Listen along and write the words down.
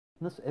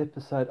In this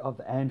episode of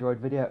the Android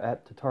video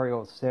app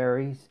tutorial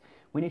series,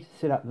 we need to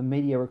set up the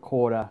Media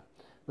Recorder.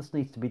 This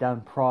needs to be done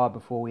prior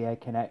before we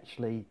can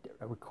actually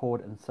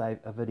record and save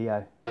a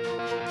video.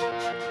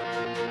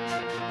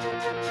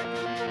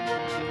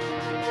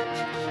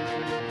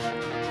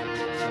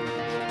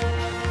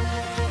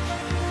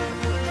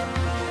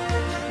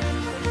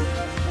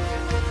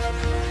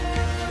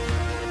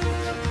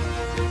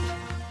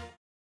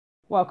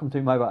 Welcome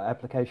to Mobile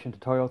Application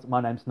Tutorials.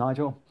 My name's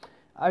Nigel.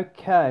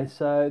 Okay,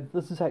 so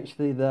this is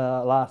actually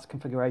the last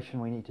configuration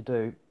we need to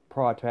do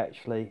prior to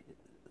actually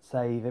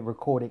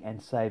recording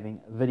and saving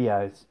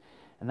videos,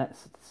 and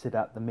that's to set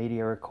up the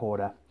Media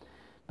Recorder.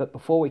 But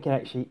before we can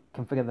actually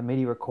configure the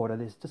Media Recorder,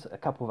 there's just a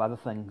couple of other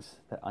things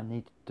that I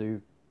need to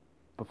do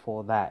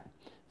before that.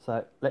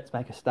 So let's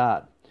make a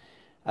start.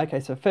 Okay,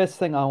 so first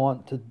thing I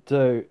want to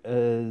do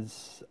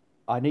is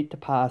I need to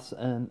pass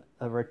in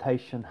a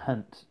rotation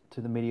hint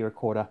to the Media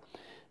Recorder.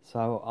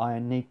 So I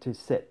need to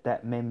set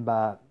that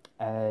member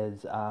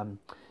as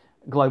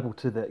global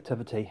to the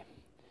activity.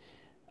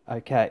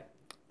 Okay,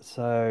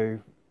 so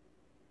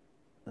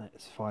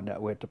let's find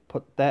out where to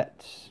put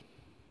that.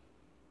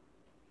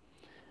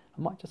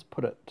 I might just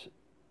put it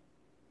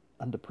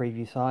under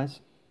preview size.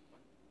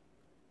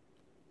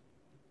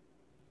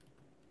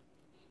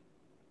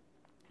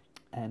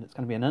 And it's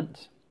going to be an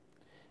int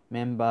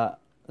member.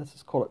 Let's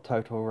just call it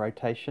total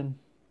rotation.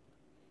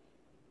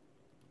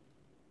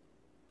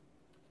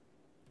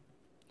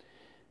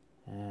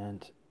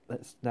 And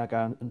let's now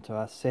go into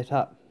our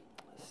setup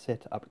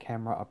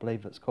camera, I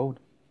believe it's called.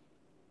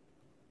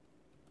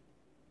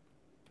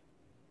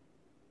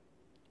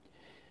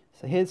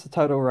 So here's the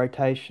total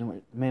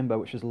rotation member,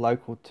 which is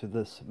local to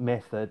this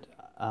method.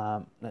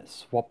 Let's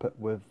swap it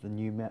with the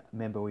new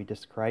member we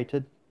just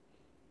created.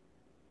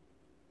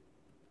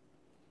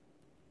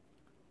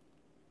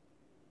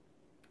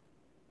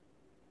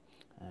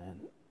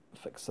 And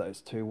fix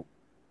those two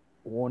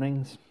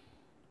warnings.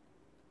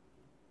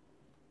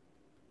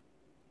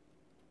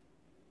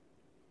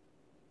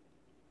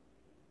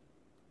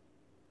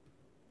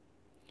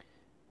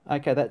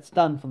 Okay, that's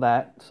done for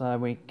that, so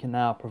we can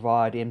now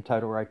provide M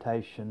total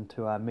rotation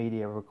to our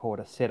Media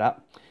Recorder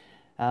setup.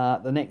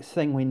 The next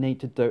thing we need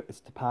to do is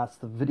to pass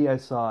the video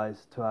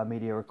size to our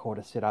Media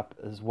Recorder setup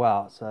as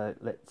well. So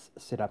let's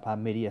set up our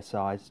media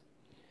size.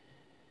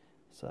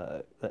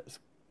 So let's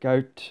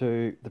go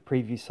to the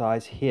preview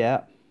size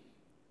here.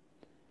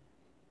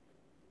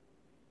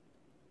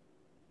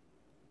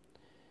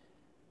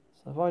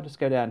 So if I just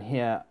go down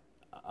here,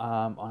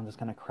 I'm just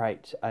going to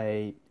create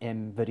a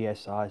M video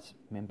size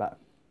member.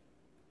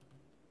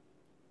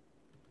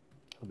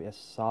 It'll be a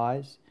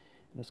size.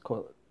 Let's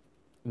call it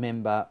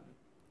member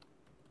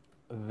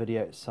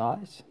video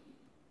size.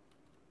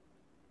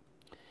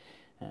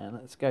 And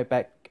let's go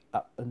back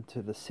up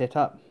into the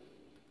setup.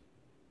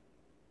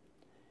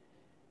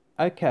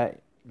 Okay,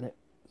 let's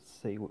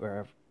see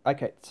where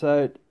okay,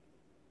 so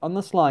on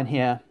this line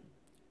here,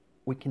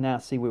 we can now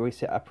see where we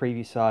set our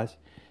preview size.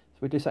 So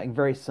we do something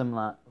very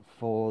similar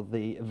for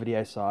the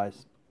video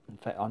size. In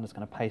fact, I'm just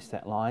going to paste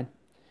that line.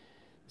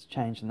 Let's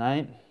change the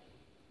name.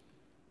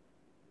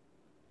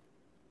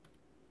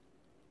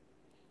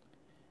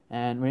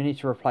 And we need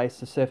to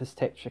replace the surface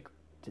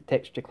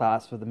texture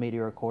class with the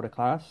Media Recorder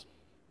class.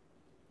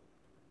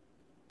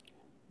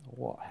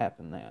 What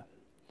happened there?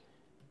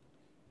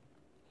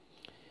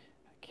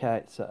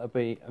 Okay, so it'll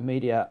be a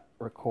Media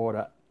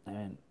Recorder,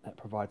 and that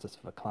provides us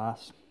with a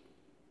class.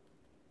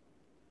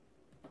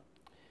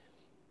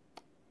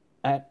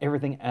 And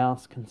everything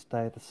else can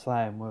stay the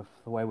same with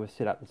the way we've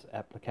set up this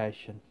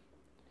application.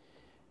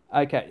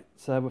 Okay,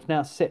 so we've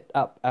now set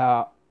up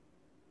our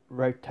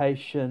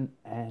rotation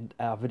and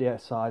our video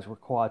size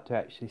required to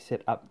actually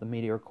set up the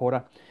Media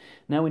Recorder.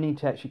 Now we need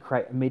to actually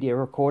create a Media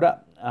Recorder.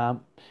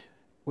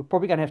 We're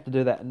probably going to have to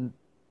do that in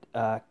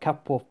a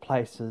couple of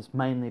places,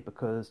 mainly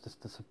because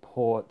just to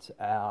support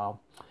our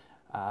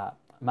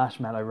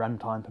Marshmallow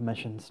runtime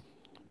permissions.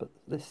 But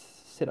let's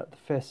set up the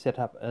first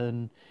setup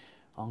in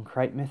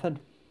onCreate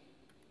method.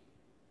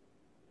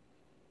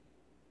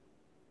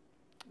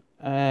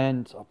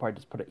 And I'll probably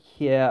just put it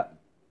here.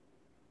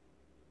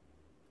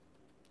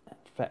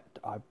 In fact,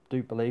 I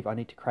do believe I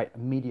need to create a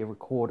Media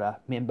Recorder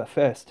member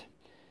first.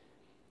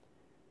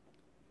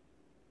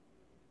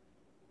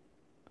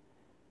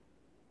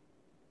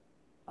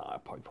 I'll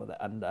probably put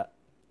that under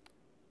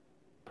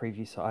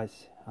preview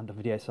size, under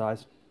video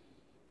size.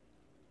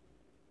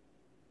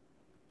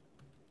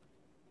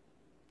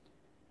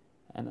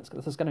 And this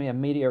is going to be a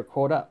Media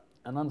Recorder,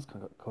 and I'm just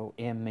going to call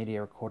M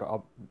Media Recorder,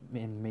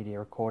 M Media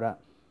Recorder.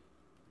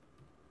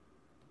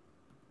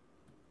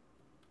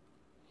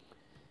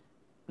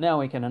 Now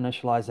we can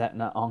initialize that in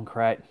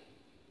onCreate.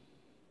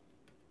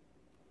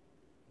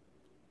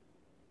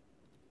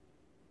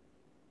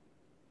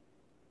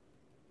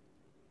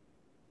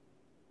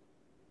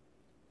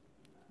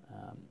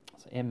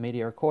 So M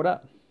Media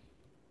Recorder.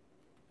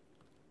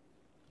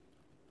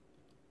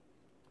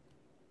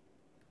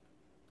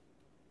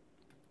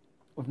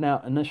 We've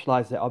now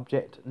initialized the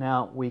object.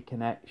 Now we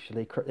can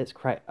actually let's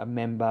create a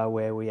member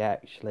where we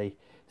actually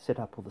set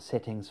up all the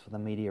settings for the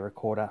Media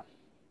Recorder.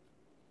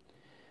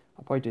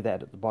 I'll probably do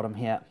that at the bottom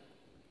here.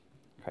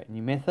 Create a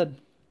new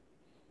method.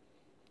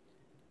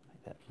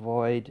 Make that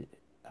void.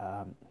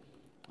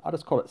 I'll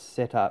just call it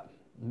setup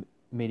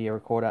Media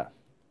Recorder.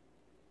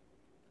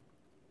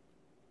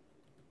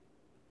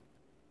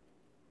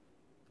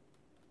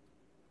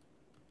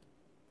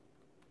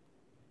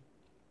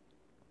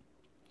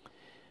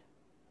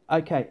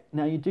 Okay,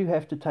 now you do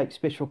have to take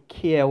special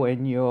care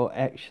when you're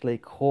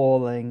actually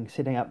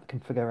setting up the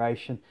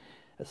configuration.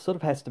 It sort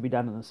of has to be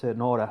done in a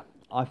certain order.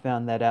 I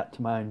found that out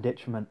to my own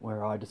detriment,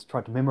 where I just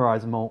tried to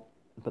memorize them all,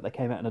 but they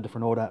came out in a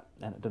different order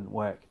and it didn't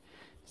work.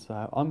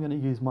 So I'm going to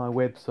use my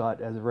website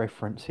as a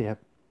reference here.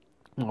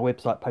 My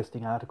website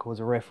posting article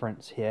as a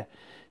reference here,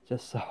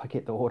 just so I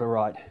get the order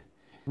right.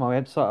 My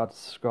website, I'll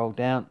just scroll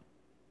down.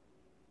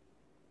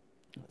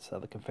 So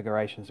the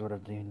configurations would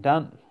have been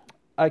done.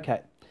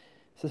 Okay.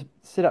 So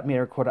set up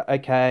MediaRecorder.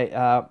 Okay,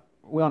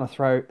 we want to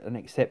throw an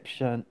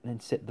exception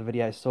and set the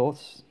video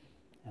source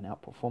and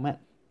output format.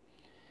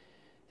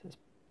 Just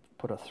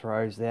put a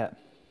throws there.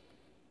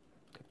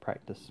 Good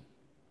practice.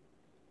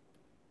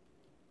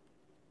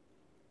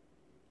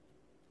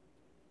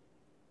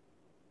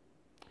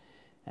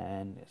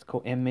 And it's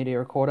called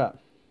MediaRecorder.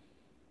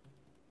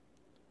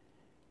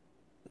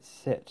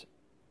 Set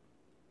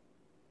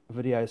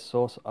video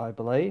source, I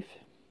believe.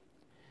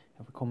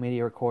 If we call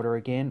MediaRecorder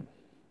again.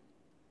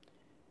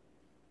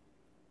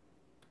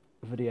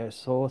 Video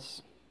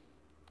source,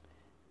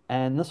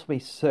 and this will be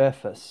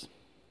surface.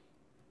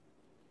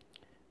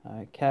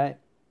 Okay,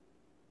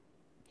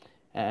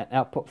 and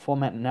output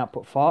format and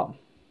output file.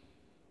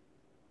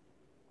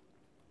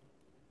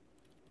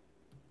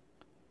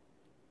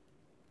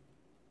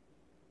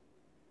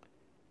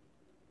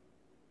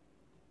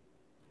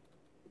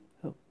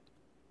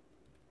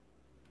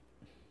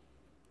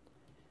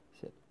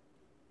 Set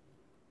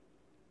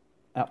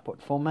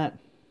output format.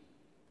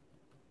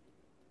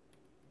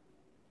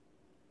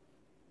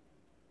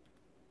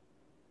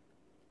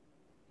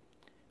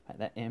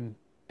 That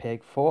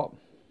MPEG-4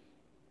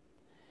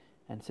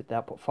 and set the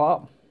output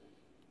file.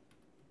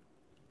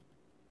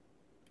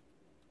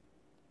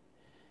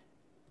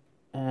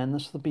 And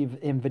this will be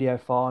video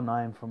file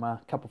name from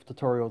a couple of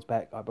tutorials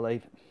back, I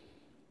believe.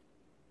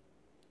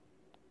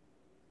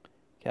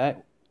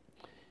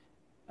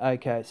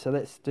 Okay, so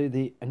let's do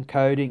the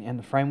encoding and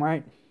the frame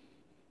rate.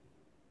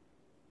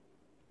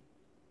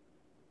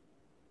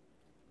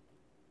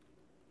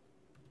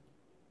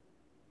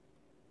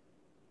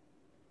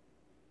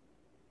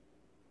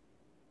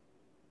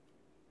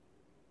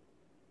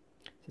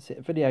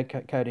 Set video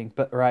encoding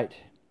bitrate.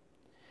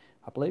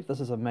 I believe this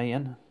is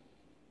 1,000,000.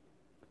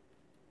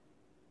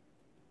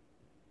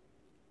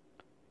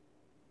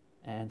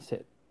 And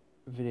set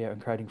video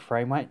encoding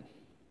frame rate.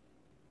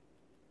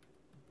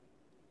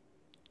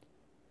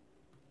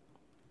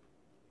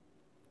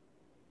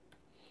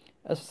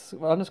 I'm just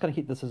going to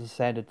keep this as a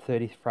standard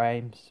 30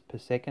 frames per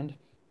second.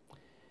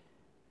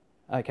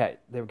 Okay,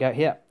 there we go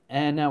here.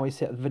 And now we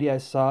set the video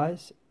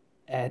size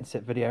and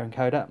set video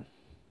encoder.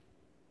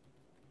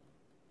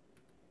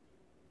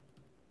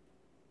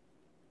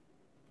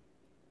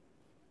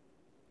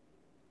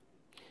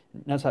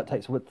 Notice how it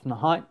takes width and the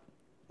height.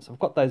 So I've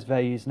got those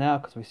values now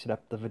because we set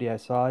up the video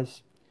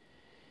size.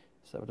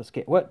 So we'll just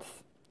get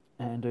width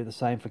and do the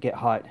same for get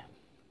height.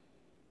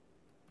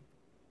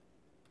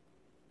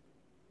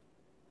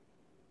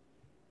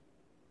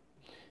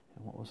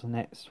 And what was the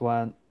next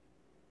one?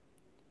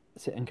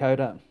 Set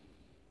encoder.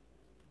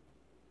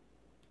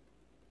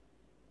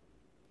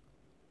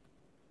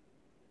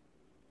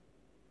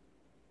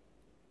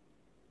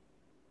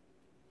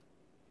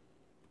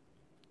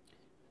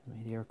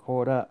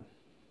 MediaRecorder.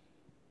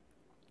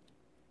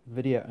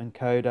 Video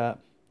encoder,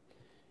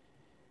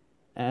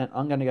 and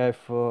I'm going to go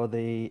for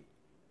the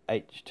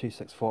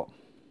H.264. So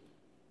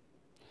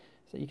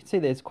you can see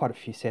there's quite a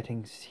few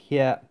settings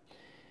here,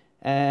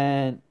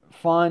 and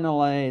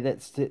finally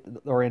that's the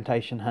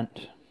orientation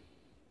hint.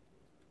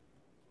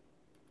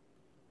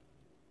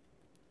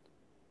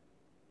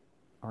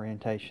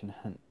 Orientation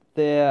hint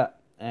there,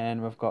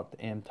 and we've got the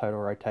M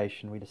total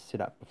rotation we just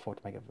set up before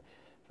to make it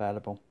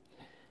available.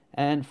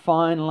 And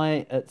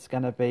finally it's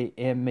going to be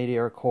M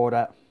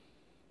MediaRecorder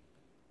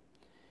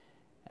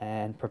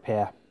and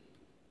prepare.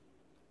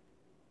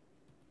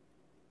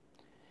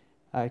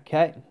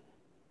 Okay,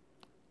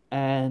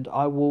 and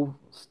I will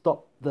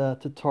stop the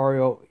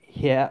tutorial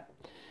here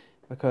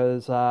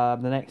because the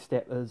next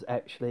step is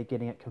actually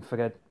getting it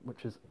configured,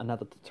 which is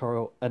another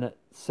tutorial in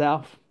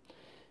itself.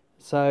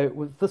 So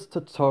with this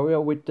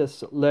tutorial we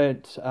just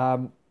learnt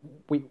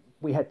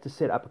we had to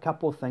set up a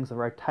couple of things, the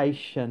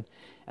rotation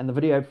and the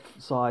video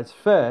size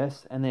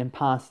first, and then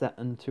pass that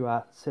into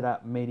our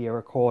setup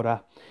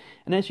MediaRecorder.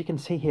 And as you can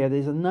see here,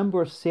 there's a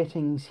number of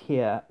settings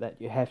here that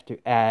you have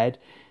to add.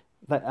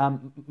 That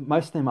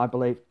most of them, I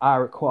believe,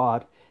 are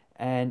required,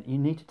 and you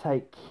need to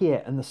take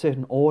care in the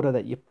certain order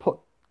that you put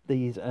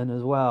these in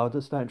as well.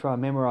 Just don't try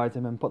and memorize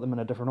them and put them in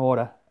a different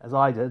order, as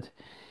I did.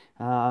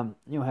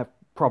 You'll have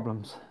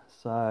problems.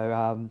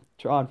 So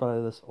try and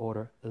follow this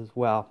order as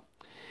well.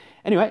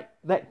 Anyway,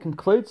 that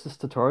concludes this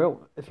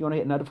tutorial. If you want to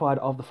get notified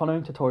of the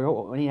following tutorial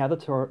or any other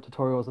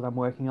tutorials that I'm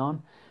working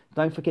on,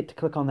 don't forget to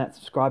click on that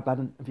subscribe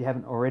button if you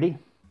haven't already.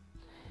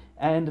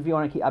 And if you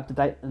want to keep up to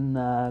date in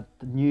the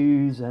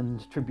news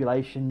and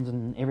tribulations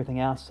and everything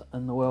else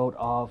in the world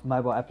of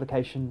mobile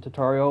application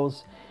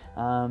tutorials,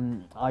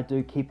 I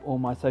do keep all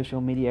my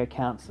social media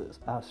accounts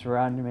that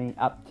surrounding me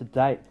up to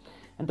date.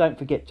 And don't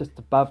forget, just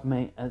above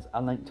me is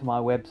a link to my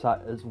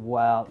website as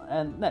well,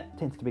 and that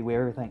tends to be where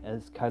everything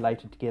is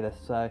collated together.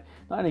 So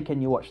not only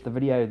can you watch the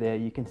video there,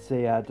 you can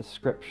see a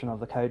description of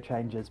the code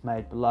changes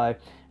made below,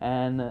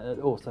 and it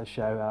also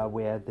show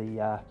where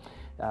the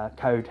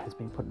code has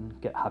been put in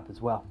GitHub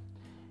as well.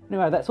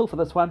 Anyway, that's all for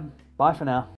this one. Bye for now.